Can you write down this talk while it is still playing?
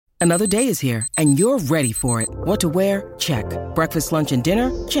Another day is here, and you're ready for it. What to wear? Check. Breakfast, lunch, and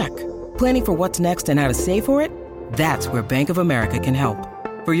dinner? Check. Planning for what's next and how to save for it? That's where Bank of America can help.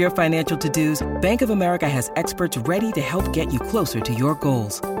 For your financial to-dos, Bank of America has experts ready to help get you closer to your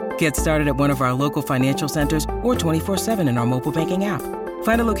goals. Get started at one of our local financial centers or 24/7 in our mobile banking app.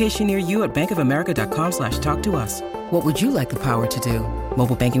 Find a location near you at bankofamerica.com/talktous. What would you like the power to do?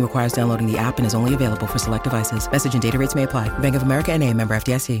 Mobile banking requires downloading the app and is only available for select devices. Message and data rates may apply. Bank of America N.A., member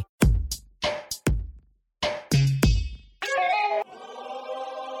FDIC.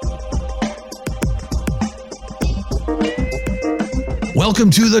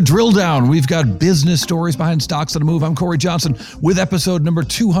 Welcome to the Drill Down. We've got business stories behind stocks on the move. I'm Corey Johnson with episode number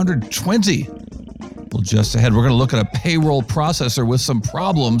 220. Well, just ahead, we're going to look at a payroll processor with some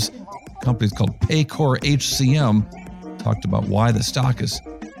problems. The company's called Paycor HCM. Talked about why the stock is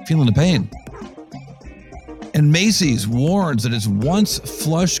feeling the pain. And Macy's warns that its once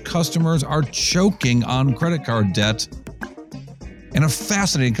flush customers are choking on credit card debt. And a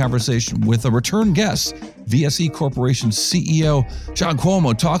fascinating conversation with a return guest. VSE Corporation CEO John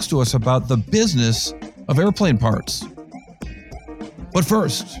Cuomo talks to us about the business of airplane parts. But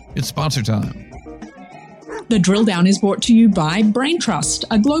first, it's sponsor time. The Drill Down is brought to you by Braintrust,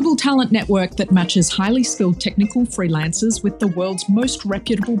 a global talent network that matches highly skilled technical freelancers with the world's most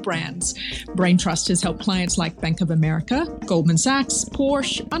reputable brands. Braintrust has helped clients like Bank of America, Goldman Sachs,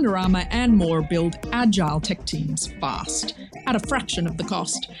 Porsche, Under Armour, and more build agile tech teams fast, at a fraction of the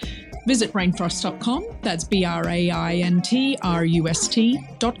cost. Visit braintrust.com, that's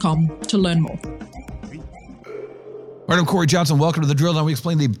BRAINTRUST.com, to learn more. All right, I'm Corey Johnson. Welcome to the Drill Down. We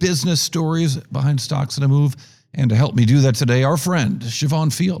explain the business stories behind stocks in a move. And to help me do that today, our friend,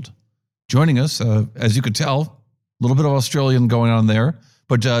 Siobhan Field, joining us. As you could tell, a little bit of Australian going on there.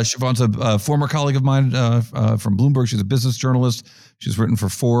 But Siobhan's a former colleague of mine from Bloomberg. She's a business journalist. She's written for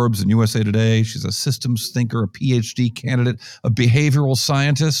Forbes and USA Today. She's a systems thinker, a PhD candidate, a behavioral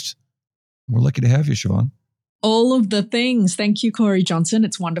scientist. We're lucky to have you, Siobhan. All of the things. Thank you, Corey Johnson.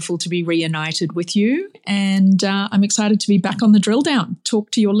 It's wonderful to be reunited with you. And I'm excited to be back on the Drill Down. Talk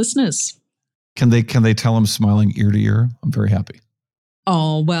to your listeners. Can they tell I'm smiling ear to ear? I'm very happy.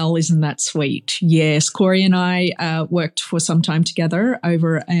 Oh, well, isn't that sweet? Yes, Corey and I worked for some time together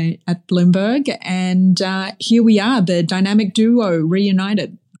over at Bloomberg. And here we are, the dynamic duo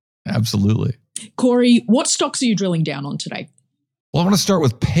reunited. Absolutely. Corey, what stocks are you drilling down on today? Well, I want to start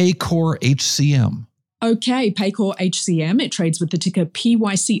with Paycor HCM. Okay, Paycor HCM, it trades with the ticker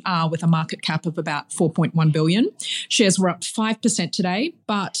PYCR with a market cap of about 4.1 billion. Shares were up 5% today,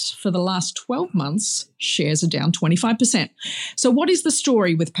 but for the last 12 months, shares are down 25%. So what is the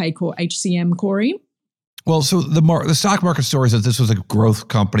story with Paycor HCM, Corey? Well, so the stock market story is that this was a growth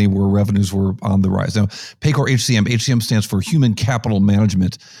company where revenues were on the rise. Now, Paycor HCM stands for Human Capital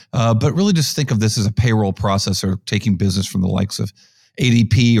Management, but really just think of this as a payroll processor taking business from the likes of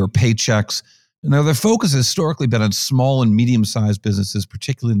ADP or Paychex. Now, their focus has historically been on small and medium-sized businesses,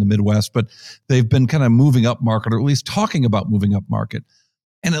 particularly in the Midwest, but they've been kind of moving up market, or at least talking about moving up market.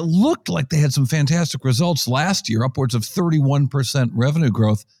 And it looked like they had some fantastic results last year, upwards of 31% revenue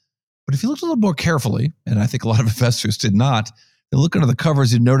growth. But if you looked a little more carefully, and I think a lot of investors did not, and look under the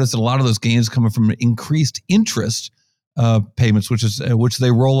covers, you'd notice that a lot of those gains coming from increased interest payments, which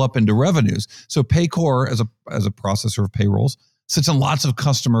they roll up into revenues. So Paycor, as a processor of payrolls, sits on lots of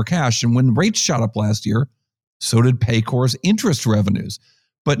customer cash. And when rates shot up last year, so did Paycor's interest revenues.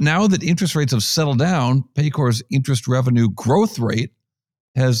 But now that interest rates have settled down, Paycor's interest revenue growth rate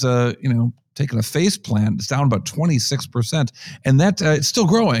has taken a face plant. It's down about 26%. And that it's still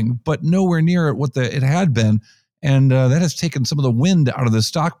growing, but nowhere near what it had been. And that has taken some of the wind out of the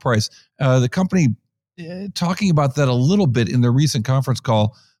stock price. The company talking about that a little bit in their recent conference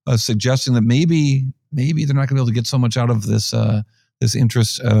call, suggesting that maybe they're not going to be able to get so much out of this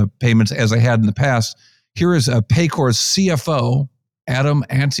interest payments as they had in the past. Here is Paycor's CFO, Adam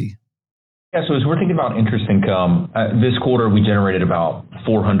Ante. Yeah, so as we're thinking about interest income, this quarter we generated about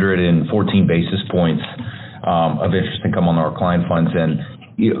 414 basis points of interest income on our client funds, and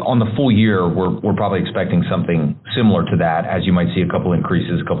on the full year we're probably expecting something similar to that, as you might see a couple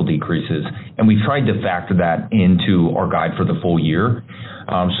increases, a couple decreases, and we've tried to factor that into our guide for the full year.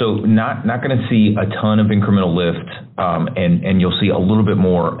 So not going to see a ton of incremental lift, and you'll see a little bit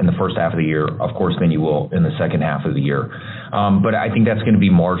more in the first half of the year, of course, than you will in the second half of the year. But I think that's going to be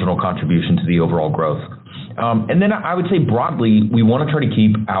marginal contribution to the overall growth. And then I would say broadly, we want to try to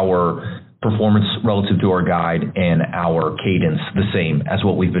keep our performance relative to our guide and our cadence the same as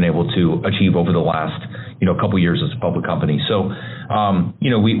what we've been able to achieve over the last a couple years as a public company. So,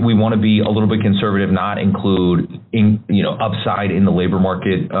 we want to be a little bit conservative, not include upside in the labor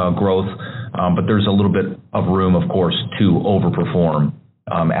market growth, but there's a little bit of room, of course, to overperform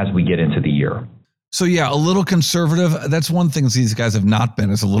as we get into the year. So yeah, a little conservative. That's one thing these guys have not been,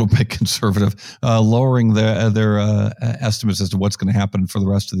 is a little bit conservative, lowering their estimates as to what's going to happen for the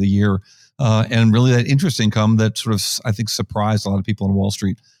rest of the year. And really that interest income that sort of, I think, surprised a lot of people on Wall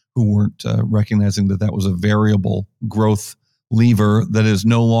Street who weren't recognizing that was a variable growth lever that is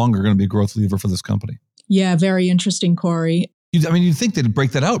no longer going to be a growth lever for this company. Yeah, very interesting, Corey. You'd think they'd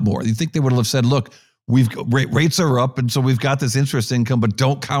break that out more. You'd think they would have said, look, rates are up, and so we've got this interest income, but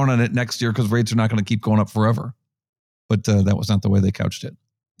don't count on it next year because rates are not going to keep going up forever. But that was not the way they couched it.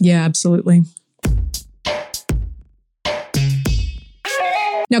 Yeah, absolutely.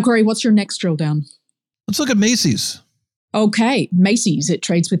 Now, Corey, what's your next drill down? Let's look at Macy's. Okay, Macy's. It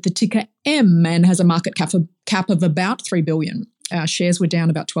trades with the ticker M and has a market cap of about $3 billion. Shares were down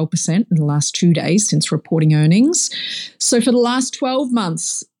about 12% in the last 2 days since reporting earnings. So for the last 12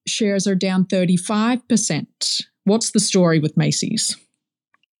 months, shares are down 35%. What's the story with Macy's?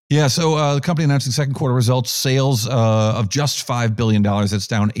 Yeah, so the company announcing second quarter results, sales of just $5 billion. That's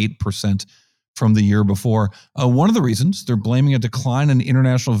down 8% from the year before. One of the reasons, they're blaming a decline in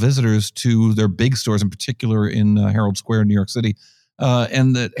international visitors to their big stores, in particular in Herald Square in New York City.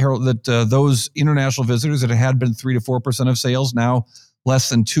 And that those international visitors that had been 3 to 4% of sales, now less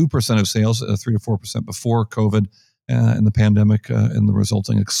than 2% of sales, 3 to 4% before COVID and the pandemic and the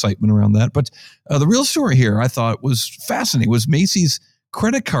resulting excitement around that. But the real story here, I thought, was fascinating, was Macy's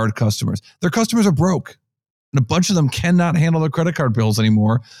credit card customers. Their customers are broke, and a bunch of them cannot handle their credit card bills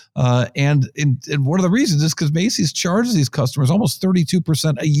anymore. And one of the reasons is because Macy's charges these customers almost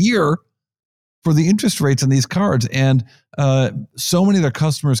 32% a year for the interest rates on these cards. And so many of their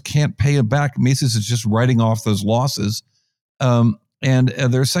customers can't pay it back. Macy's is just writing off those losses. And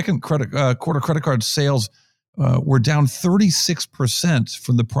their second quarter credit card sales were down 36%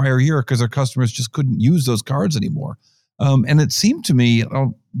 from the prior year because their customers just couldn't use those cards anymore. And it seemed to me,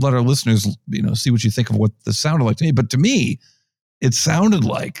 I'll let our listeners, see what you think of what this sounded like to me. But to me, it sounded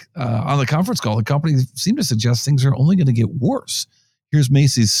like on the conference call, the company seemed to suggest things are only going to get worse. Here's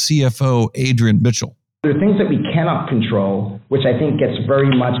Macy's CFO, Adrian Mitchell. There are things that we cannot control, which I think gets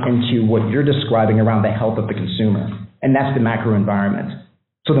very much into what you're describing around the health of the consumer, and that's the macro environment.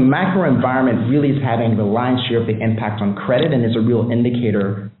 So the macro environment really is having the lion's share of the impact on credit and is a real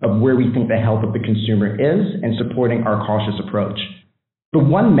indicator of where we think the health of the consumer is and supporting our cautious approach. The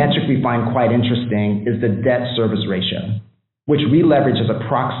one metric we find quite interesting is the debt service ratio, which we leverage as a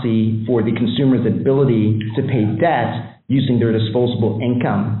proxy for the consumer's ability to pay debt using their disposable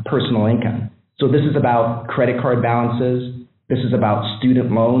income, personal income. So this is about credit card balances. This is about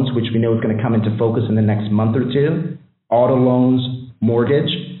student loans, which we know is going to come into focus in the next month or two, auto loans, mortgage.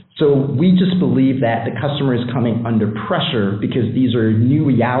 So we just believe that the customer is coming under pressure because these are new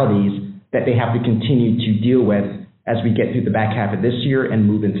realities that they have to continue to deal with as we get through the back half of this year and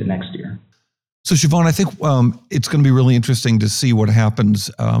move into next year. So Siobhan, I think it's going to be really interesting to see what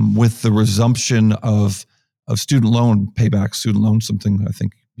happens with the resumption of student loan payback, student loans, something I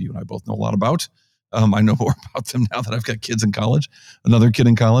think you and I both know a lot about. I know more about them now that I've got kids in college, another kid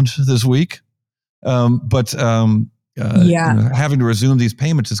in college this week. But having to resume these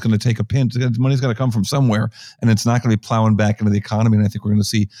payments is going to take a pinch. Money's going to come from somewhere, and it's not going to be plowing back into the economy. And I think we're going to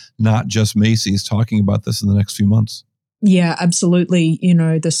see not just Macy's talking about this in the next few months. Yeah, absolutely.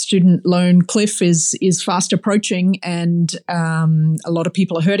 The student loan cliff is fast approaching, and a lot of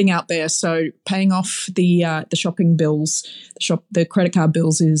people are hurting out there. So paying off the shopping bills, the credit card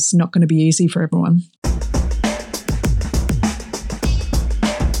bills, is not going to be easy for everyone.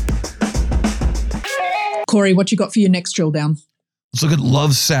 Corey, what you got for your next drill down? Let's look at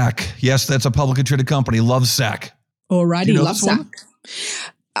Lovesac. Yes, that's a publicly traded company, Lovesac. Alrighty, Lovesac.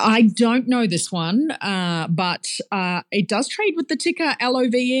 I don't know this one, but it does trade with the ticker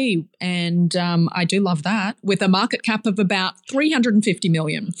LOVE, and I do love that, with a market cap of about $350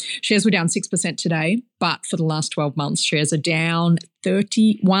 million. Shares were down 6% today, but for the last 12 months, shares are down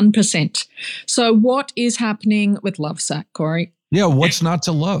 31%. So what is happening with Lovesac, Corey? Yeah, what's not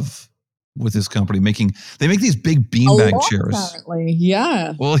to love with this company? They make these big beanbag chairs. Apparently,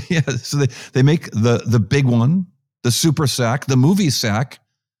 yeah. Well, yeah, so they make the big one, the super sack, the movie sack.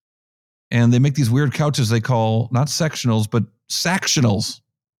 And they make these weird couches they call not sectionals, but sactionals.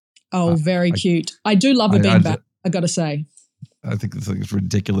 Oh, very cute. I do love a beanbag, I got to say. I think it's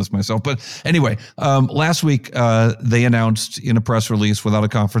ridiculous myself. But anyway, last week they announced in a press release without a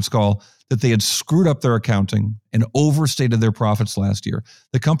conference call that they had screwed up their accounting and overstated their profits last year.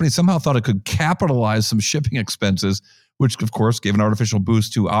 The company somehow thought it could capitalize some shipping expenses, which of course gave an artificial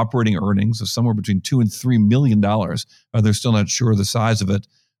boost to operating earnings of somewhere between $2 and $3 million. They're still not sure the size of it,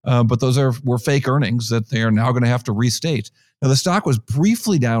 but those were fake earnings that they are now going to have to restate. Now the stock was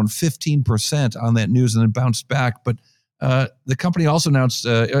briefly down 15% on that news and then bounced back, but the company also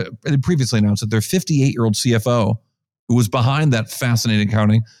previously announced that their 58-year-old CFO, who was behind that fascinating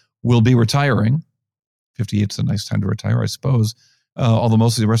accounting, will be retiring. 58 is a nice time to retire, I suppose, although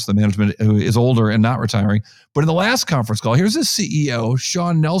mostly the rest of the management is older and not retiring. But in the last conference call, here's the CEO,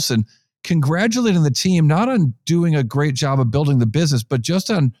 Sean Nelson, congratulating the team, not on doing a great job of building the business, but just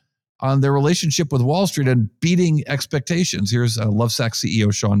on their relationship with Wall Street and beating expectations. Here's Lovesac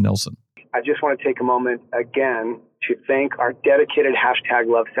CEO Sean Nelson. I just want to take a moment again to thank our dedicated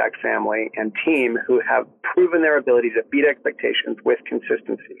 #Lovesac family and team who have proven their ability to beat expectations with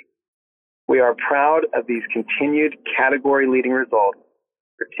consistency. We are proud of these continued category-leading results,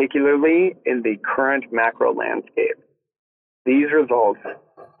 particularly in the current macro landscape. These results,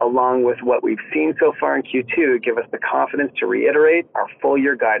 along with what we've seen so far in Q2, give us the confidence to reiterate our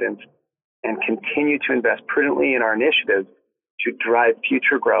full-year guidance and continue to invest prudently in our initiatives to drive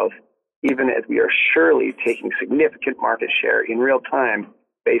future growth, even as we are surely taking significant market share in real time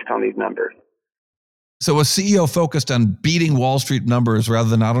based on these numbers. So a CEO focused on beating Wall Street numbers rather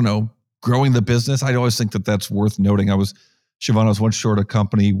than, growing the business. I always think that that's worth noting. Siobhan, I was once short a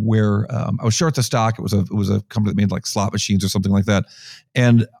company where I was short the stock. It was a company that made like slot machines or something like that.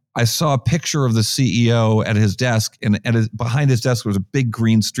 And I saw a picture of the CEO at his desk, and behind his desk was a big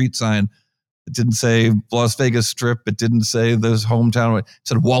green street sign. It didn't say Las Vegas Strip. It didn't say this hometown. It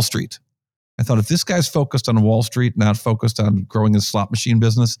said Wall Street. I thought, if this guy's focused on Wall Street, not focused on growing his slot machine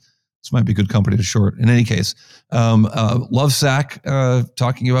business, this might be a good company to short. In any case, Lovesac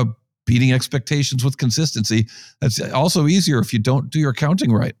talking about beating expectations with consistency. That's also easier if you don't do your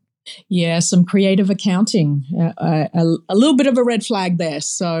accounting right. Yeah, some creative accounting, a little bit of a red flag there.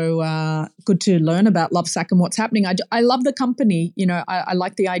 So good to learn about Lovesac and what's happening. I love the company. I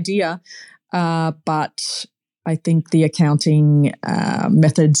like the idea, but I think the accounting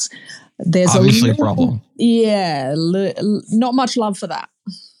methods, there's obviously a problem. Yeah, not much love for that.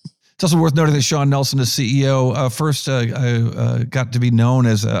 It's also worth noting that Sean Nelson, the CEO, first got to be known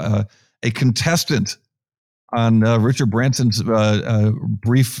as a contestant on Richard Branson's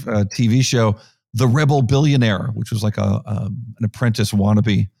brief TV show, The Rebel Billionaire, which was like an apprentice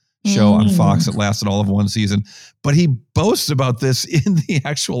wannabe show on Fox that lasted all of one season. But he boasts about this in the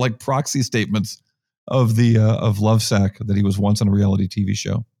actual proxy statements of Lovesac, that he was once on a reality TV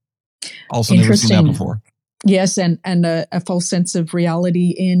show. Also never seen that before. Yes, and a false sense of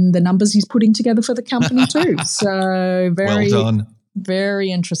reality in the numbers he's putting together for the company too. So very, well done.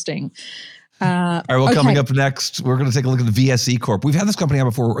 Very interesting. All right, well, coming up next, we're going to take a look at the VSE Corp. We've had this company on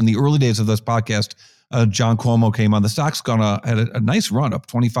before. In the early days of this podcast, John Cuomo came on. The stock's had a nice run, up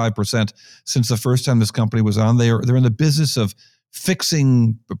 25% since the first time this company was on. They're in the business of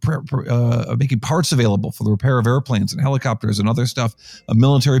fixing, making parts available for the repair of airplanes and helicopters and other stuff. A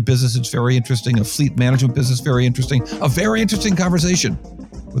military business, it's very interesting. A fleet management business, very interesting. A very interesting conversation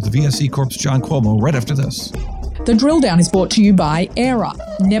with the VSE Corp's John Cuomo right after this. The Drill Down is brought to you by Aira.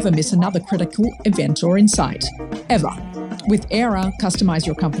 Never miss another critical event or insight, ever. With Aira, customize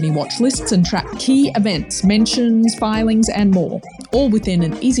your company watch lists and track key events, mentions, filings, and more, all within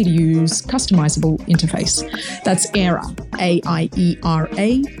an easy-to-use, customizable interface. That's Aira, AIERA.com.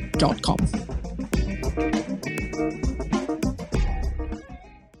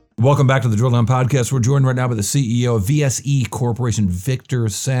 Welcome back to the Drill Down Podcast. We're joined right now by the CEO of VSE Corporation, Victor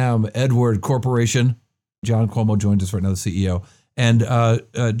Sam Edward Corporation. John Cuomo joins us right now, the CEO. And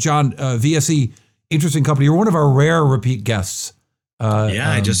John, VSE, interesting company. You're one of our rare repeat guests.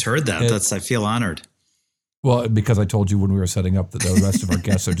 I just heard that. I feel honored. Well, because I told you when we were setting up that the rest of our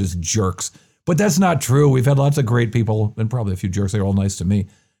guests are just jerks. But that's not true. We've had lots of great people and probably a few jerks. They're all nice to me.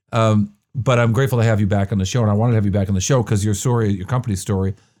 But I'm grateful to have you back on the show. And I wanted to have you back on the show because your story, your company's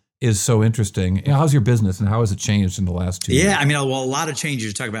story, is so interesting. How's your business and how has it changed in the last 2 years? Yeah, a lot of changes.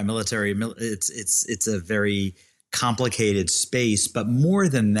 You talk about military. It's a very complicated space. But more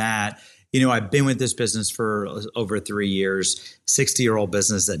than that, I've been with this business for over 3 years, 60-year-old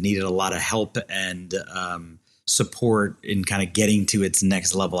business that needed a lot of help and support in kind of getting to its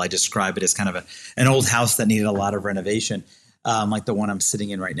next level. I describe it as kind of an old house that needed a lot of renovation. like the one I'm sitting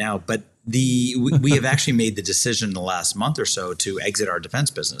in right now. But we have actually made the decision in the last month or so to exit our defense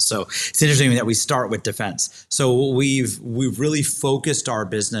business. So it's interesting that we start with defense. So we've really focused our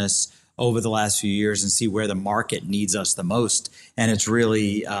business over the last few years and see where the market needs us the most. And it's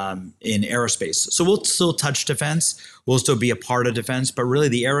really in aerospace. So we'll still touch defense. We'll still be a part of defense, but really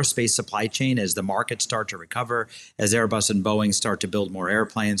the aerospace supply chain, as the markets start to recover, as Airbus and Boeing start to build more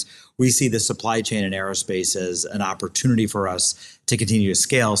airplanes, we see the supply chain in aerospace as an opportunity for us to continue to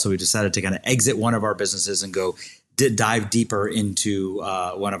scale. So we decided to kind of exit one of our businesses and go dive deeper into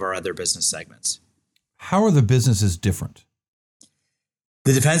one of our other business segments. How are the businesses different?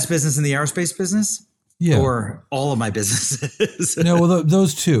 The defense business and the aerospace business? Yeah. Or all of my businesses? No, well,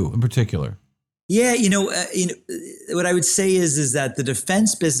 those two in particular. Yeah, what I would say is that the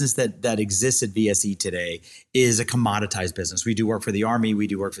defense business that exists at VSE today is a commoditized business. We do work for the Army, we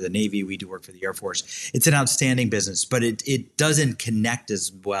do work for the Navy, we do work for the Air Force. It's an outstanding business, but it doesn't connect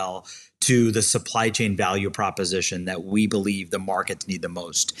as well to the supply chain value proposition that we believe the markets need the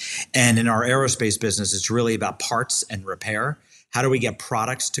most. And in our aerospace business, it's really about parts and repair. How do we get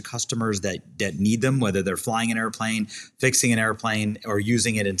products to customers that need them, whether they're flying an airplane, fixing an airplane, or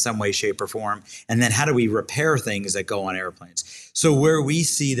using it in some way, shape, or form? And then how do we repair things that go on airplanes? So where we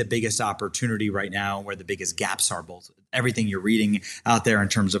see the biggest opportunity right now, where the biggest gaps are, both everything you're reading out there in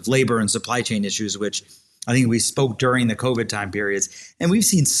terms of labor and supply chain issues, which I think we spoke during the COVID time periods, and we've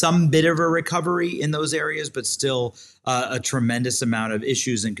seen some bit of a recovery in those areas, but still a tremendous amount of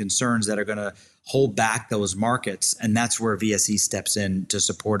issues and concerns that are going to hold back those markets. And that's where VSE steps in to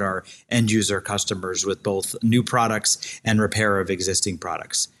support our end user customers with both new products and repair of existing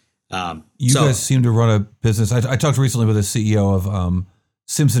products. You guys seem to run a business. I talked recently with the CEO of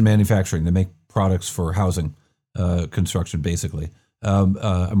Simpson Manufacturing. They make products for housing construction, basically. I'm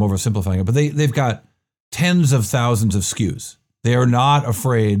oversimplifying it, but they've got tens of thousands of SKUs. They are not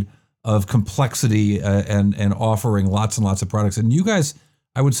afraid of complexity and offering lots and lots of products. And you guys,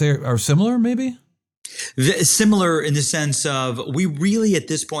 I would say, are similar, maybe? Similar in the sense of we really, at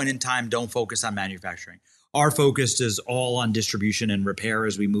this point in time, don't focus on manufacturing. Our focus is all on distribution and repair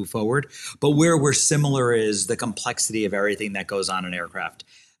as we move forward. But where we're similar is the complexity of everything that goes on an aircraft.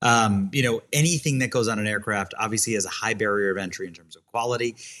 Anything that goes on an aircraft obviously has a high barrier of entry in terms of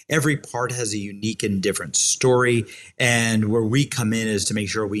quality. Every part has a unique and different story. And where we come in is to make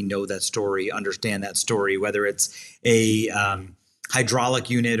sure we know that story, understand that story, whether it's a hydraulic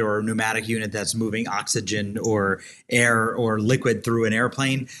unit or a pneumatic unit that's moving oxygen or air or liquid through an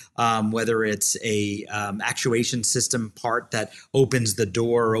airplane, whether it's a actuation system part that opens the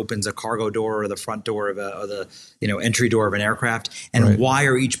door, or opens a cargo door or the front door of the entry door of an aircraft, and right. Why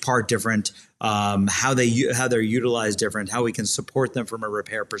are each part different? How they're utilized different, how we can support them from a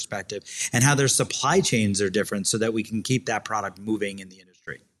repair perspective, and how their supply chains are different so that we can keep that product moving in the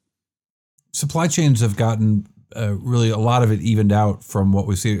industry. Supply chains have gotten really a lot of it evened out from what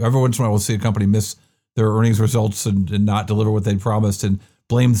we see. Every once in a while, we'll see a company miss their earnings results and not deliver what they promised and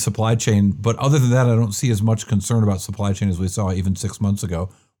blame the supply chain. But other than that, I don't see as much concern about supply chain as we saw even 6 months ago.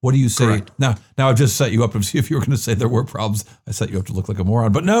 What do you say? Correct. Now I've just set you up to see if you were going to say there were problems. I set you up to look like a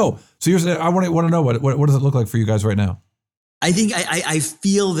moron, but no. So you're saying, I want to know what does it look like for you guys right now? I think I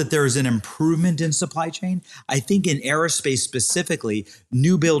feel that there's an improvement in supply chain. I think in aerospace specifically,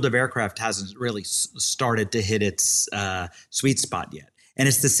 new build of aircraft hasn't really started to hit its sweet spot yet. And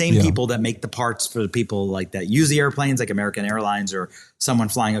it's the same people that make the parts for the people like that use the airplanes, like American Airlines or someone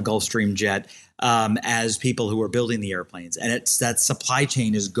flying a Gulfstream jet, as people who are building the airplanes. And it's that supply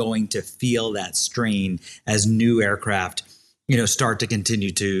chain is going to feel that strain as new aircraft start to continue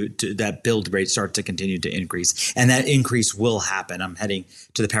to that build rate start to continue to increase, and that increase will happen. I'm heading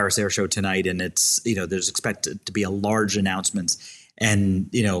to the Paris Air Show tonight, and it's there's expected to be a large announcements. And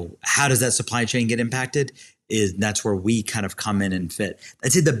how does that supply chain get impacted? That's where we kind of come in and fit.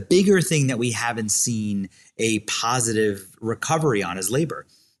 I'd say the bigger thing that we haven't seen a positive recovery on is labor.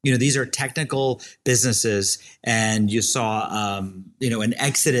 These are technical businesses, and you saw, an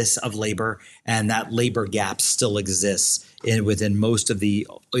exodus of labor, and that labor gap still exists within most of the,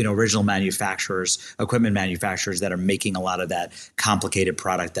 original manufacturers, equipment manufacturers that are making a lot of that complicated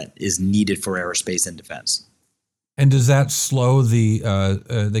product that is needed for aerospace and defense. And does that slow they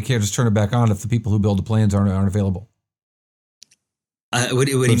can't just turn it back on if the people who build the planes aren't available? What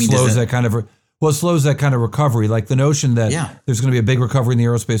do you mean? It slows that kind of recovery, like the notion that there's going to be a big recovery in the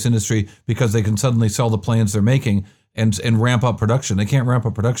aerospace industry because they can suddenly sell the planes they're making and ramp up production. They can't ramp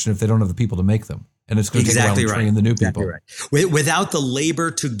up production if they don't have the people to make them. And it's going to take a while to train the new people. Right. Without the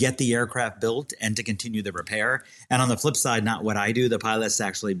labor to get the aircraft built and to continue the repair. And on the flip side, not what I do, the pilots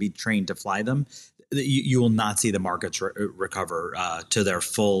actually be trained to fly them. you will not see the markets recover to their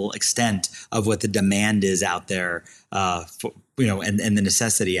full extent of what the demand is out there, and the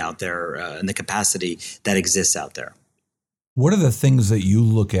necessity out there and the capacity that exists out there. What are the things that you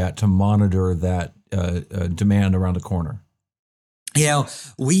look at to monitor that demand around the corner? We are.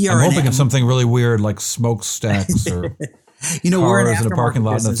 I'm hoping it's something really weird like smokestacks or we're an cars in a parking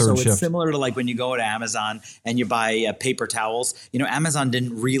lot in the business, third so shift. It's similar to like when you go to Amazon and you buy paper towels. Amazon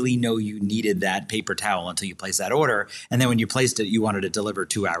didn't really know you needed that paper towel until you placed that order, and then when you placed it, you wanted it delivered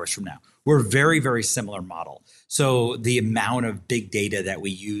 2 hours from now. We're a very, very similar model. So the amount of big data that we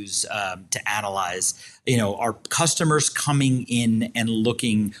use to analyze, our customers coming in and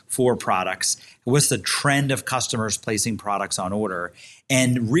looking for products. What's the trend of customers placing products on order?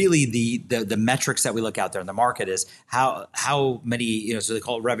 And really the metrics that we look out there in the market is how many, so they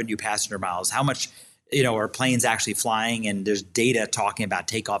call it revenue passenger miles, how much, are planes actually flying? And there's data talking about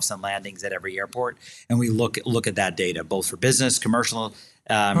takeoffs and landings at every airport. And we look at that data, both for business, commercial,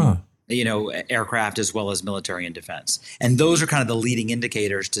 aircraft, as well as military and defense. And those are kind of the leading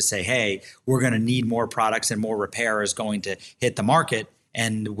indicators to say, hey, we're going to need more products and more repair is going to hit the market.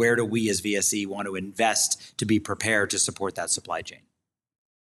 And where do we as VSE want to invest to be prepared to support that supply chain?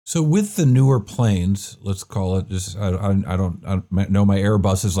 So with the newer planes, let's call it, just I don't know my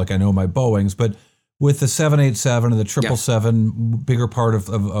Airbuses like I know my Boeings, but with the 787 and the 777, bigger part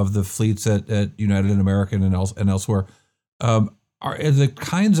of the fleets at United and American and elsewhere, are the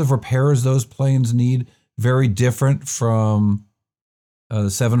kinds of repairs those planes need very different from the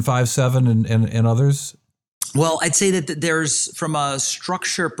 757 and others? Well, I'd say that there's, from a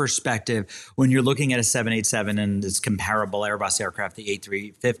structure perspective, when you're looking at a 787 and this comparable Airbus aircraft, the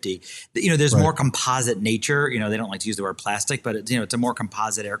A350, there's more composite nature. They don't like to use the word plastic, but it's a more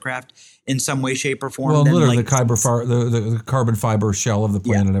composite aircraft in some way, shape, or form. Well, literally the carbon fiber shell of the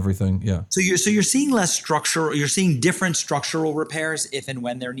plane and everything. Yeah. So you're seeing less structural. You're seeing different structural repairs if and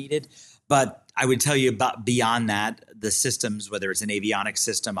when they're needed. But I would tell you about beyond that, the systems, whether it's an avionics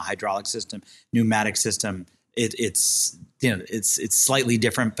system, a hydraulic system, pneumatic system, it's slightly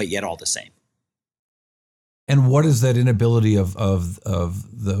different, but yet all the same. And what is that inability of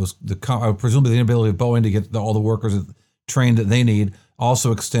those? Presumably the inability of Boeing to get all the workers trained that they need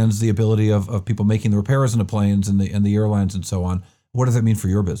also extends the ability of people making the repairs in the planes and the airlines and so on. What does that mean for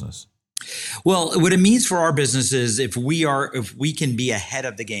your business? Well, what it means for our business is if we can be ahead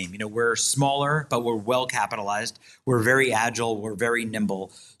of the game. We're smaller, but we're well capitalized. We're very agile. We're very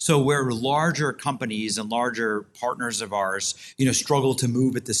nimble. So where larger companies and larger partners of ours, struggle to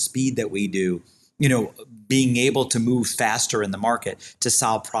move at the speed that we do, being able to move faster in the market to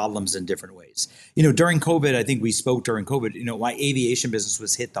solve problems in different ways. During COVID, I think we spoke during COVID, my aviation business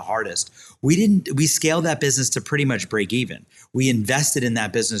was hit the hardest. We scaled that business to pretty much break even. We invested in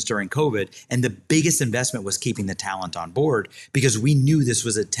that business during COVID, and the biggest investment was keeping the talent on board because we knew this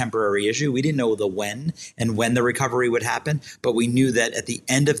was a temporary issue. We didn't know the when the recovery would happen, but we knew that at the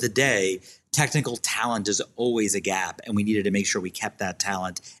end of the day, technical talent is always a gap, and we needed to make sure we kept that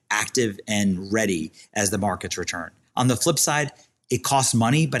talent active and ready as the markets return. On the flip side, it costs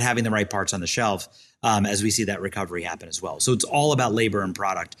money, but having the right parts on the shelf as we see that recovery happen as well. So it's all about labor and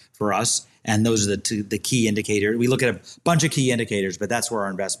product for us, and those are the key indicators. We look at a bunch of key indicators, but that's where our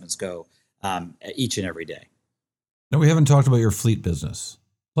investments go each and every day. Now, we haven't talked about your fleet business.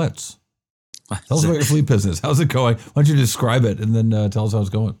 Let's. Tell us about your fleet business. How's it going? Why don't you describe it and then tell us how it's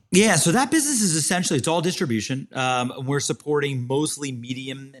going? Yeah, so that business is essentially, it's all distribution. We're supporting mostly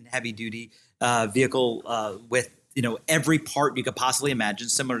medium and heavy duty vehicle with, every part you could possibly imagine,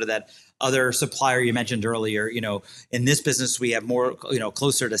 similar to that other supplier you mentioned earlier. In this business, we have more,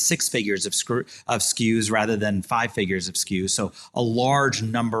 closer to 6 figures of SKUs rather than 5 figures of SKUs. So a large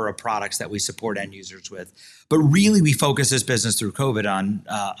number of products that we support end users with. But really, we focus this business through COVID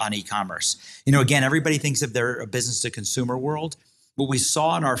on e-commerce. Again, everybody thinks of their business to consumer world. What we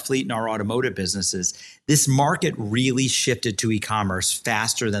saw in our fleet and our automotive businesses, this market really shifted to e-commerce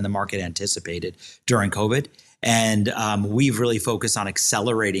faster than the market anticipated during COVID. And we've really focused on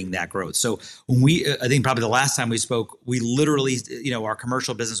accelerating that growth. So I think probably the last time we spoke, we literally, our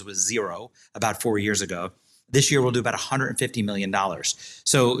commercial business was zero about 4 years ago. This year, we'll do about $150 million.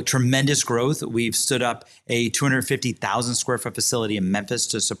 So tremendous growth. We've stood up a 250,000 square foot facility in Memphis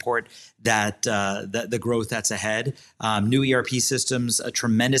to support that the growth that's ahead. New ERP systems, a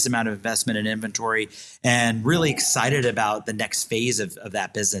tremendous amount of investment in inventory, and really excited about the next phase of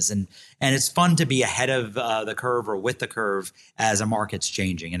that business. And it's fun to be ahead of the curve or with the curve as a market's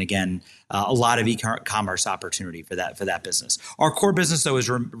changing. And again, a lot of e-commerce opportunity for that business. Our core business, though, has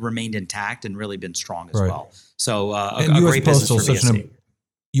remained intact and really been strong as well. So a great business for VSE.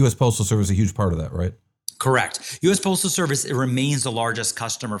 U.S. Postal Service is a huge part of that, right? Correct. U.S. Postal Service, it remains the largest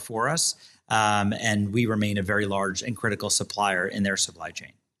customer for us, and we remain a very large and critical supplier in their supply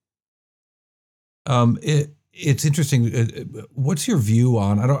chain. It's interesting. What's your view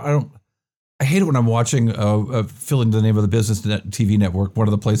on? I hate it when I'm watching filling the name of the business net TV network. One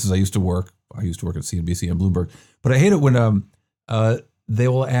of the places I used to work. I used to work at CNBC and Bloomberg, but I hate it when they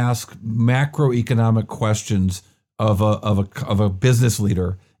will ask macroeconomic questions of a business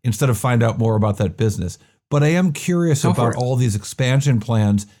leader instead of find out more about that business. But I am curious about all these expansion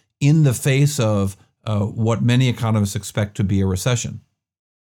plans in the face of what many economists expect to be a recession.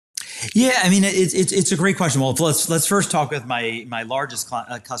 Yeah, I mean, it's a great question. Well, let's first talk with my largest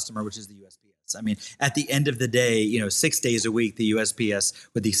customer, which is the USPS. I mean, at the end of the day, 6 days a week, the USPS,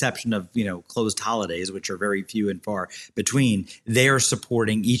 with the exception of, closed holidays, which are very few and far between, they are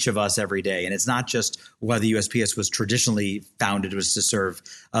supporting each of us every day. And it's not just why the USPS was traditionally founded was to serve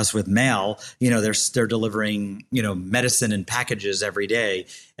us with mail. They're delivering, medicine and packages every day.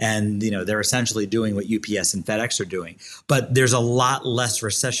 And, they're essentially doing what UPS and FedEx are doing. But there's a lot less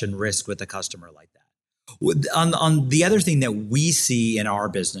recession risk with a customer like that. On the other thing that we see in our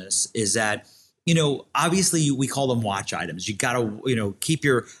business is that, obviously we call them watch items. You got to, keep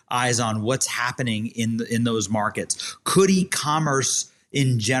your eyes on what's happening in those markets. Could e-commerce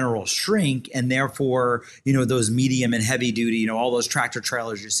in general shrink, and therefore, those medium and heavy duty, all those tractor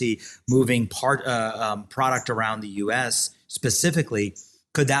trailers you see moving product around the U.S. specifically,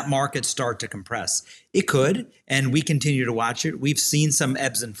 could that market start to compress? It could, and we continue to watch it. We've seen some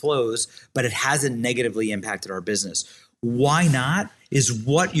ebbs and flows, but it hasn't negatively impacted our business. Why not? Is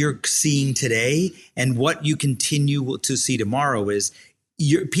what you're seeing today and what you continue to see tomorrow is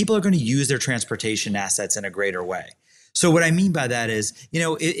people are going to use their transportation assets in a greater way. So what I mean by that is,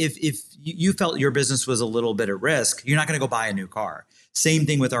 if you felt your business was a little bit at risk, you're not going to go buy a new car. Same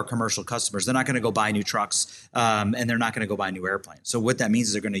thing with our commercial customers. They're not going to go buy new trucks, and they're not going to go buy new airplanes. So what that means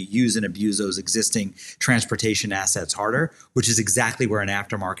is they're going to use and abuse those existing transportation assets harder, which is exactly where an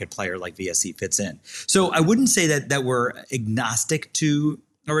aftermarket player like VSE fits in. So I wouldn't say that we're agnostic to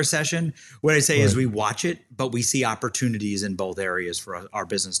a recession. What I say is we watch it, but we see opportunities in both areas for our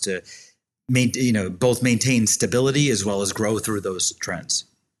business to both maintain stability as well as grow through those trends.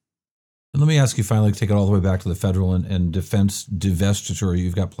 And let me ask you finally, take it all the way back to the federal and defense divestiture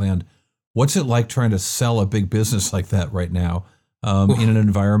you've got planned. What's it like trying to sell a big business like that right now in an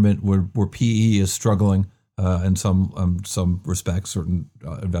environment where PE is struggling in some respects, certain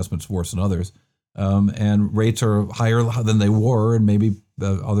investments worse than others, and rates are higher than they were, and maybe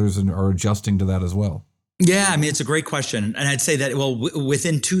others are adjusting to that as well? Yeah, I mean, it's a great question. And I'd say that,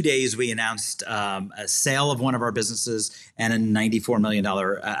 within 2 days, we announced a sale of one of our businesses and a $94 million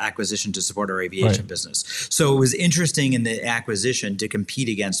acquisition to support our aviation business. So it was interesting in the acquisition to compete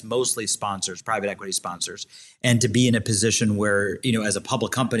against mostly sponsors, private equity sponsors, and to be in a position where, as a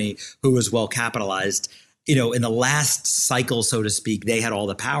public company who was well capitalized, in the last cycle, so to speak, they had all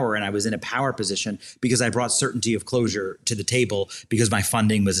the power, and I was in a power position because I brought certainty of closure to the table because my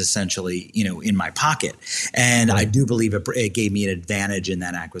funding was essentially, in my pocket. And I do believe it gave me an advantage in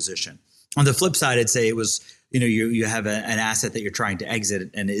that acquisition. On the flip side, I'd say it was, you have an asset that you're trying to exit,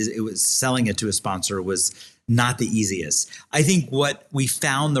 and it was selling it to a sponsor was not the easiest. I think what we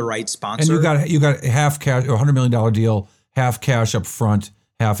found the right sponsor. And you got half cash, or $100 million deal, half cash up front,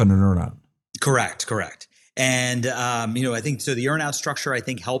 half in an earnout. Correct. And, I think so the earnout structure, I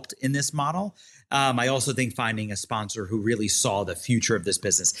think, helped in this model. I also think finding a sponsor who really saw the future of this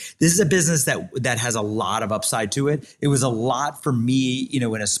business. This is a business that has a lot of upside to it. It was a lot for me,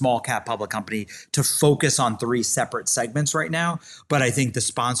 in a small cap public company to focus on 3 separate segments right now. But I think the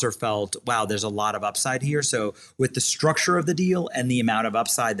sponsor felt, wow, there's a lot of upside here. So with the structure of the deal and the amount of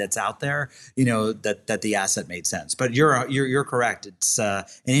upside that's out there, that the asset made sense. But you're correct. It's an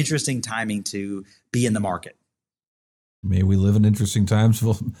interesting timing to be in the market. May we live in interesting times.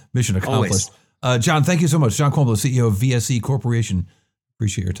 Well, mission accomplished. John, thank you so much. John Cuomo, CEO of VSE Corporation.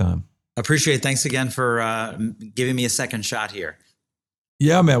 Appreciate your time. Appreciate it. Thanks again for giving me a second shot here.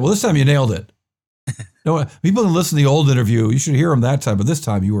 Yeah, man. Well, this time you nailed it. No, people can listen to the old interview. You should hear him that time, but this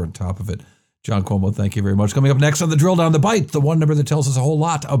time you were on top of it. John Cuomo, thank you very much. Coming up next on the Drill Down, the Bite, the one number that tells us a whole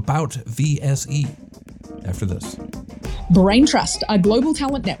lot about VSE. After this. Braintrust, a global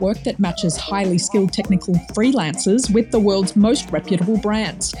talent network that matches highly skilled technical freelancers with the world's most reputable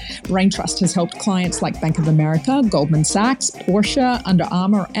brands. Braintrust has helped clients like Bank of America, Goldman Sachs, Porsche, Under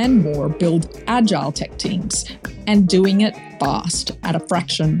Armour, and more build agile tech teams, and doing it fast at a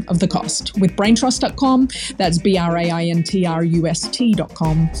fraction of the cost. With Braintrust.com, that's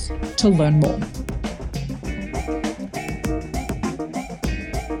BRAINTRUST.com to learn more.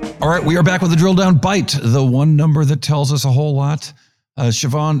 All right, we are back with the Drill Down Bite, the one number that tells us a whole lot.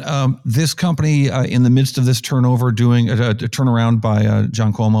 Siobhan, this company in the midst of this turnover, doing a turnaround by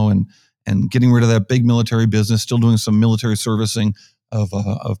John Cuomo and getting rid of that big military business, still doing some military servicing of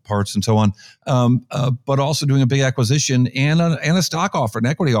parts and so on, but also doing a big acquisition and a stock offer, an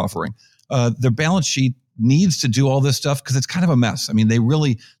equity offering. Their balance sheet needs to do all this stuff because it's kind of a mess. I mean, they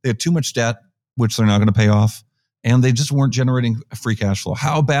had too much debt, which they're not going to pay off. And they just weren't generating free cash flow.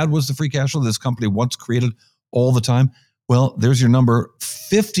 How bad was the free cash flow this company once created all the time? Well, there's your number,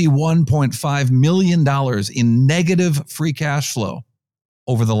 $51.5 million in negative free cash flow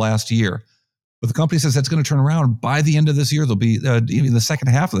over the last year. But the company says that's going to turn around by the end of this year. They'll be even the second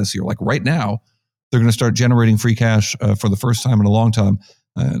half of this year. Like right now, they're going to start generating free cash for the first time in a long time.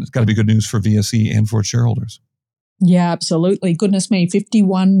 It's got to be good news for VSE and for its shareholders. Yeah, absolutely. Goodness me,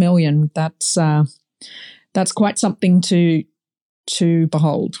 51 million. That's quite something to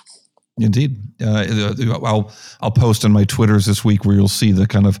behold. Indeed. I'll post on my Twitters this week where you'll see the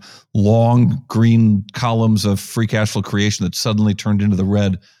kind of long green columns of free cash flow creation that suddenly turned into the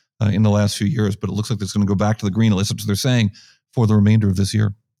red in the last few years. But it looks like it's going to go back to the green, at least that's what they're saying, for the remainder of this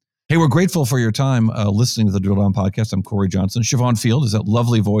year. Hey, we're grateful for your time listening to the Drill Down Podcast. I'm Corey Johnson. Siobhan Field is that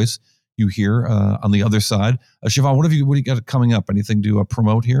lovely voice you hear on the other side. Siobhan, what do you got coming up? Anything to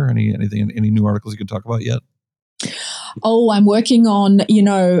promote here? Any new articles you can talk about yet? Oh, I'm working on,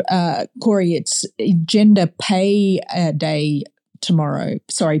 Corey, it's Gender Pay Day tomorrow.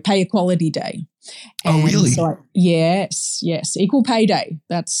 Sorry, Pay Equality Day. And really? So, yes. Equal Pay Day.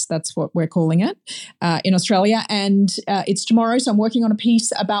 That's what we're calling it in Australia. And it's tomorrow. So I'm working on a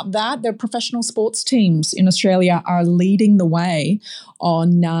piece about that. The professional sports teams in Australia are leading the way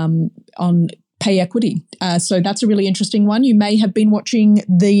on pay equity. So that's a really interesting one. You may have been watching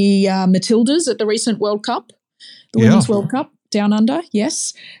the Matildas at the recent World Cup, the Women's World Cup down under.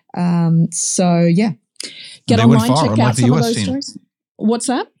 Yes. Get online, check out some of those stories. What's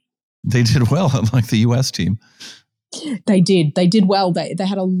that? They did well, unlike the U.S. team. They did well. They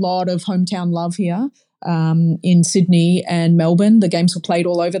had a lot of hometown love here in Sydney and Melbourne. The games were played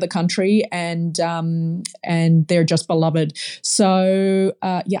all over the country, and they're just beloved. So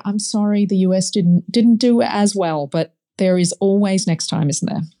I'm sorry the U.S. didn't do as well, but there is always next time, isn't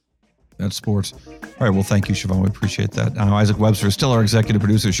there? That's sports. All right. Well, thank you, Siobhan. We appreciate that. Isaac Webster is still our executive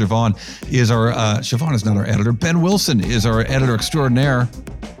producer. Siobhan is not our editor. Ben Wilson is our editor extraordinaire.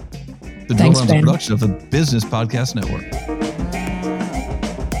 The Drill Down is a production of the Business Podcast Network.